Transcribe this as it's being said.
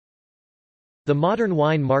The modern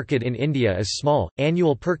wine market in India is small.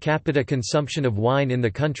 Annual per capita consumption of wine in the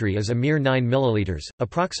country is a mere 9 milliliters,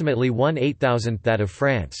 approximately 1/8000th that of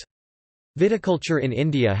France. Viticulture in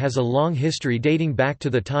India has a long history dating back to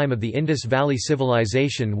the time of the Indus Valley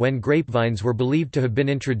Civilization when grapevines were believed to have been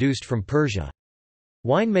introduced from Persia.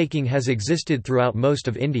 Winemaking has existed throughout most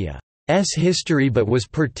of India's history but was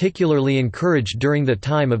particularly encouraged during the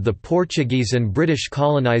time of the Portuguese and British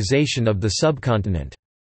colonization of the subcontinent.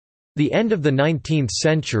 The end of the 19th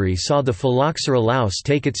century saw the phylloxera louse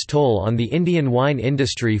take its toll on the Indian wine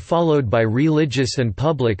industry, followed by religious and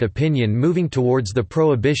public opinion moving towards the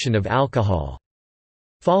prohibition of alcohol.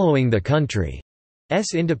 Following the country's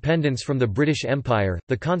independence from the British Empire,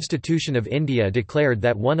 the Constitution of India declared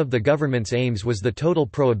that one of the government's aims was the total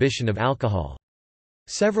prohibition of alcohol.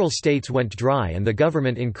 Several states went dry and the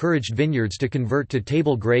government encouraged vineyards to convert to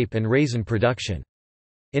table grape and raisin production.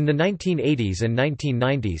 In the 1980s and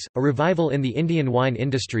 1990s, a revival in the Indian wine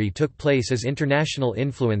industry took place as international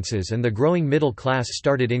influences and the growing middle class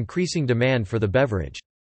started increasing demand for the beverage.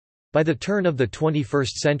 By the turn of the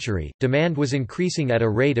 21st century, demand was increasing at a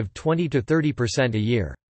rate of 20 to 30% a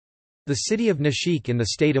year. The city of Nashik in the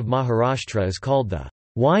state of Maharashtra is called the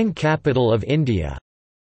wine capital of India.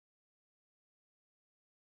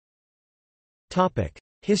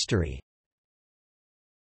 History.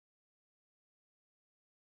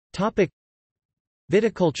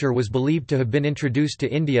 Viticulture was believed to have been introduced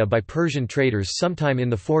to India by Persian traders sometime in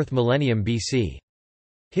the 4th millennium BC.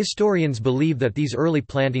 Historians believe that these early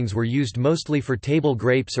plantings were used mostly for table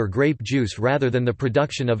grapes or grape juice rather than the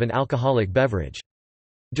production of an alcoholic beverage.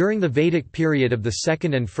 During the Vedic period of the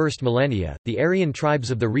 2nd and 1st millennia, the Aryan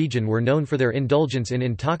tribes of the region were known for their indulgence in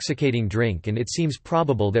intoxicating drink, and it seems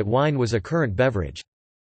probable that wine was a current beverage.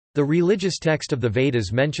 The religious text of the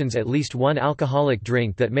Vedas mentions at least one alcoholic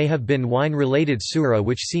drink that may have been wine-related sura,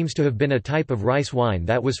 which seems to have been a type of rice wine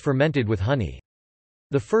that was fermented with honey.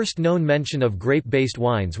 The first known mention of grape-based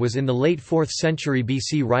wines was in the late 4th century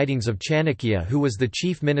BC writings of Chanakya, who was the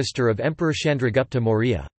chief minister of Emperor Chandragupta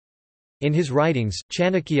Maurya. In his writings,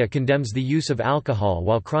 Chanakya condemns the use of alcohol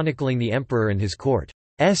while chronicling the emperor and his court.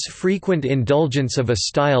 Frequent indulgence of a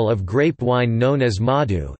style of grape wine known as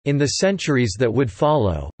madhu. In the centuries that would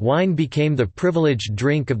follow, wine became the privileged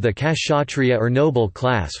drink of the kshatriya or noble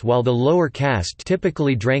class, while the lower caste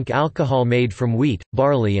typically drank alcohol made from wheat,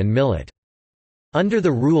 barley and millet. Under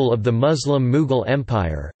the rule of the Muslim Mughal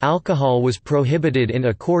Empire, alcohol was prohibited in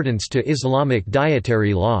accordance to Islamic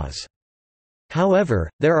dietary laws. However,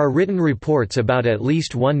 there are written reports about at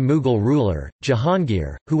least one Mughal ruler,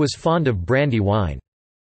 Jahangir, who was fond of brandy wine.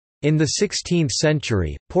 In the 16th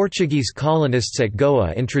century, Portuguese colonists at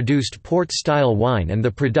Goa introduced port-style wine, and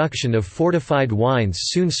the production of fortified wines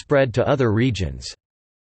soon spread to other regions.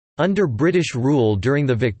 Under British rule during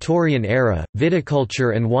the Victorian era,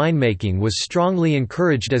 viticulture and winemaking was strongly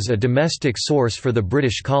encouraged as a domestic source for the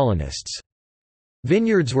British colonists.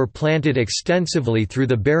 Vineyards were planted extensively through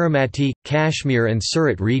the Baramati, Kashmir and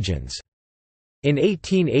Surat regions. In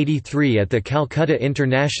 1883 at the Calcutta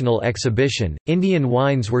International Exhibition, Indian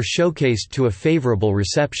wines were showcased to a favourable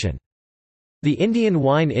reception. The Indian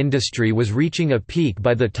wine industry was reaching a peak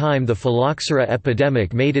by the time the phylloxera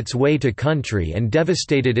epidemic made its way to country and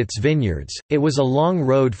devastated its vineyards. It was a long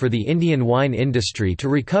road for the Indian wine industry to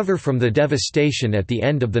recover from the devastation at the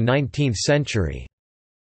end of the 19th century.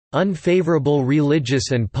 Unfavorable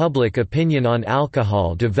religious and public opinion on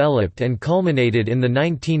alcohol developed and culminated in the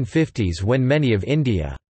 1950s when many of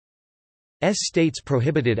India's states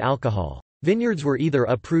prohibited alcohol. Vineyards were either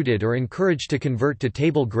uprooted or encouraged to convert to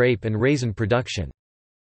table grape and raisin production.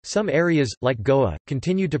 Some areas, like Goa,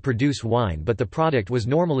 continued to produce wine, but the product was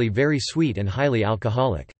normally very sweet and highly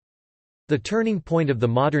alcoholic. The turning point of the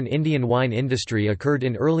modern Indian wine industry occurred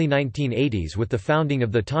in early 1980s with the founding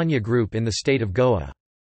of the Tanya Group in the state of Goa.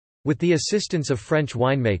 With the assistance of French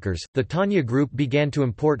winemakers, the Tanya Group began to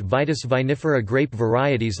import Vitis vinifera grape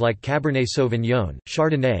varieties like Cabernet Sauvignon,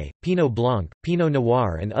 Chardonnay, Pinot Blanc, Pinot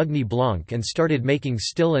Noir and Ugni Blanc and started making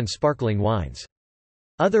still and sparkling wines.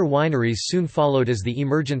 Other wineries soon followed as the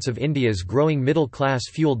emergence of India's growing middle class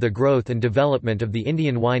fueled the growth and development of the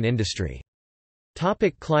Indian wine industry.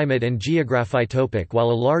 Climate and geography.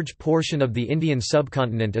 While a large portion of the Indian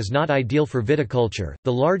subcontinent is not ideal for viticulture,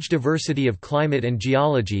 the large diversity of climate and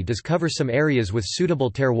geology does cover some areas with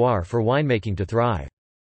suitable terroir for winemaking to thrive.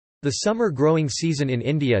 The summer growing season in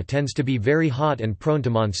India tends to be very hot and prone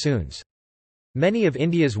to monsoons. Many of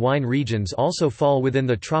India's wine regions also fall within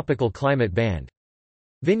the tropical climate band.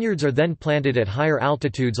 Vineyards are then planted at higher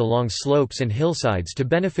altitudes along slopes and hillsides to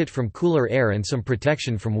benefit from cooler air and some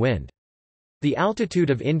protection from wind. The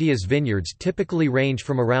altitude of India's vineyards typically range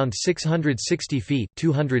from around 660 feet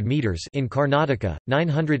 (200 meters) in Karnataka,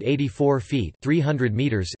 984 feet (300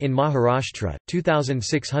 meters) in Maharashtra,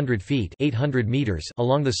 2600 feet (800 meters)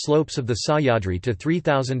 along the slopes of the Sahyadri to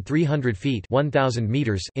 3300 feet (1000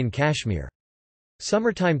 meters) in Kashmir.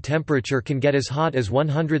 Summertime temperature can get as hot as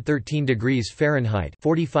 113 degrees Fahrenheit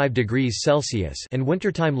 (45 degrees Celsius) and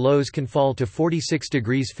wintertime lows can fall to 46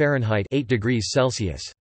 degrees Fahrenheit (8 degrees Celsius).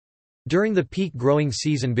 During the peak growing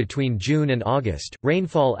season between June and August,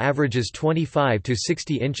 rainfall averages 25 to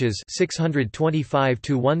 60 inches (625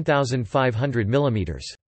 to 1,500 millimeters).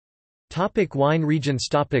 Wine regions.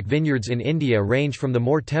 Vineyards in India range from the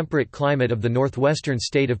more temperate climate of the northwestern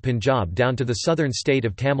state of Punjab down to the southern state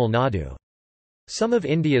of Tamil Nadu. Some of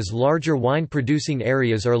India's larger wine-producing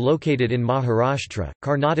areas are located in Maharashtra,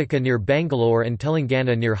 Karnataka near Bangalore and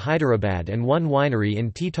Telangana near Hyderabad, and one winery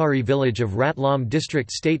in Titari village of Ratlam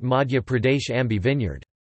district state Madhya Pradesh Ambi Vineyard.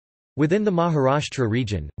 Within the Maharashtra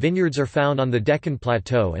region, vineyards are found on the Deccan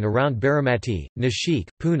Plateau and around Baramati, Nashik,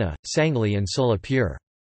 Pune, Sangli and Solapur.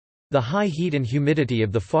 The high heat and humidity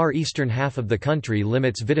of the far eastern half of the country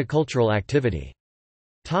limits viticultural activity.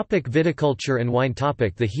 Viticulture and wine.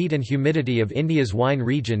 The heat and humidity of India's wine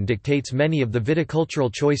region dictates many of the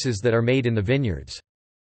viticultural choices that are made in the vineyards.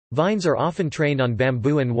 Vines are often trained on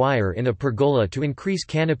bamboo and wire in a pergola to increase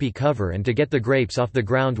canopy cover and to get the grapes off the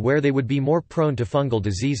ground where they would be more prone to fungal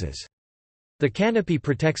diseases. The canopy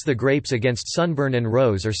protects the grapes against sunburn and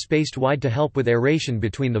rows are spaced wide to help with aeration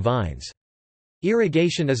between the vines.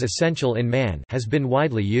 Irrigation is essential in Man has been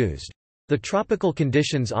widely used. The tropical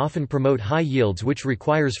conditions often promote high yields which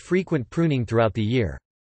requires frequent pruning throughout the year.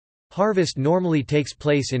 Harvest normally takes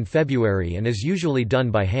place in February and is usually done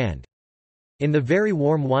by hand. In the very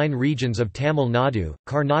warm wine regions of Tamil Nadu,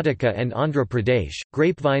 Karnataka and Andhra Pradesh,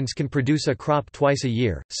 grapevines can produce a crop twice a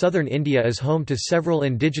year. Southern India is home to several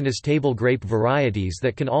indigenous table grape varieties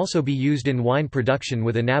that can also be used in wine production,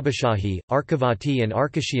 with Anabashahi, Arkavati and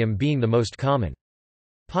Arkashiyam being the most common.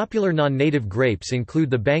 Popular non-native grapes include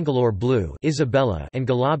the Bangalore Blue Isabella and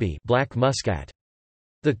Gulabi Black Muscat.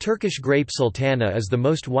 The Turkish grape Sultana is the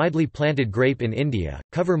most widely planted grape in India,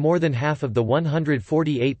 cover more than half of the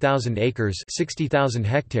 148,000 acres 60,000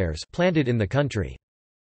 hectares planted in the country.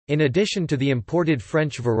 In addition to the imported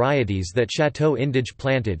French varieties that Château Indige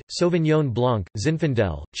planted, Sauvignon Blanc,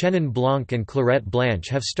 Zinfandel, Chenin Blanc and Claret Blanche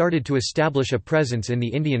have started to establish a presence in the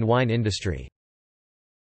Indian wine industry.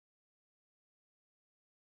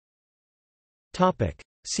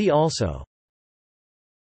 See also: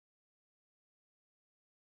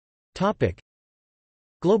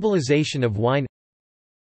 Globalization of wine,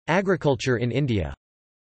 agriculture in India,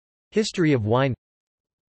 history of wine,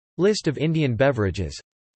 list of Indian beverages,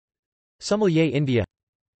 Sommelier India.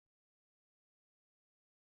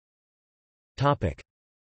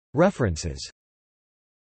 References.